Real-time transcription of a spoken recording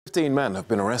15 men have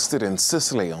been arrested in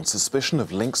Sicily on suspicion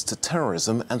of links to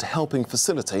terrorism and helping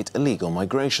facilitate illegal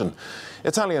migration.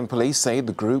 Italian police say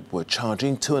the group were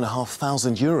charging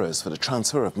 €2,500 for the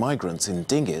transfer of migrants in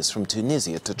dinghies from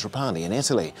Tunisia to Trapani in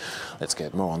Italy. Let's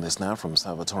get more on this now from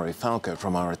Salvatore Falco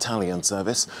from our Italian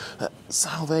service.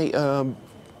 Salve,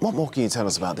 what more can you tell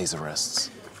us about these arrests?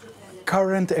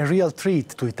 Current and real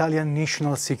threat to Italian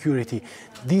national security.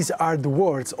 These are the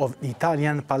words of the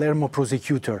Italian Palermo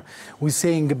prosecutor, who is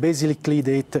saying basically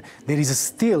that there is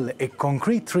still a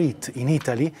concrete threat in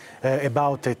Italy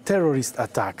about a terrorist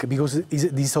attack, because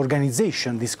this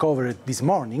organization discovered this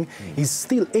morning is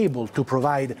still able to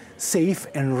provide safe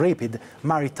and rapid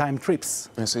maritime trips.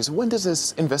 So when does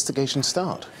this investigation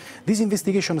start? This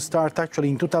investigation started actually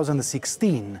in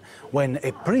 2016, when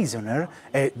a prisoner,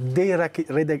 a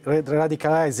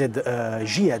radicalized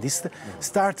jihadist,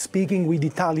 started speaking with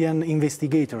Italian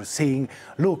investigators, saying,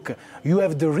 look, you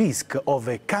have the risk of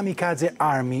a kamikaze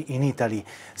army in Italy.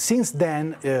 Since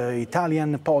then,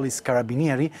 Italian police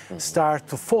carabinieri start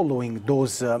following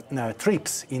those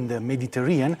trips in the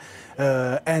Mediterranean,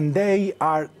 and they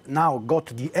are now got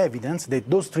the evidence that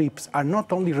those trips are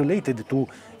not only related to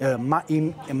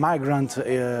migrant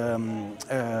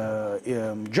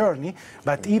journey,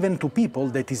 but even to people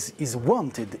that is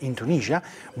wanted in Tunisia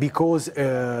because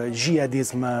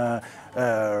jihadism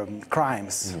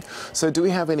crimes. So do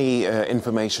we have any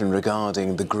information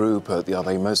regarding the group? Are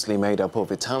they mostly made up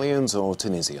of Italians or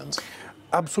Tunisians?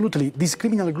 Absolutely. This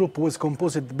criminal group was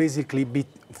composed basically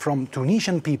from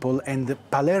Tunisian people and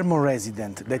Palermo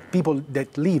resident, that people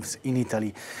that lives in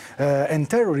Italy. And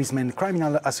terrorism and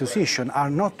criminal association are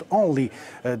not only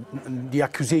the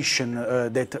accusation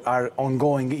that are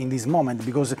ongoing in this moment,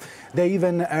 because they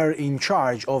even are in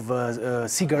charge of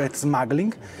cigarette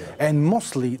smuggling, and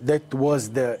mostly that was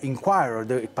the inquirer,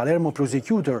 the Palermo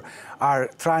prosecutor, are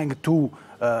trying to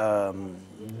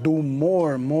do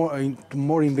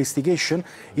more investigation,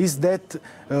 is that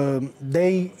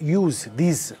they use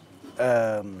this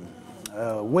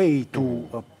way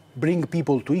to bring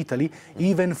people to Italy,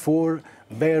 even for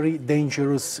very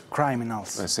dangerous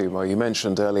criminals. I see. Well, you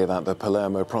mentioned earlier that the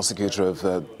Palermo prosecutor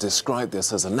have described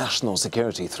this as a national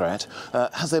security threat.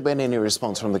 Has there been any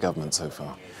response from the government so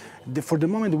far? For the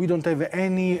moment, we don't have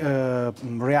any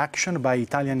reaction by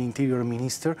Italian Interior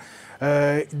Minister.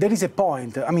 There is a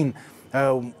point. I mean,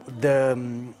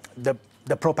 the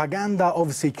propaganda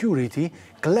of security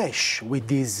clash with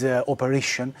this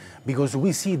operation, because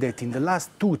we see that in the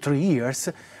last 2-3 years,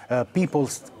 people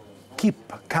keep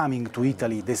coming to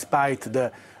Italy despite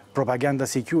the propaganda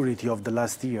security of the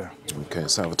last year. Okay,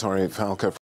 Salvatore Falco.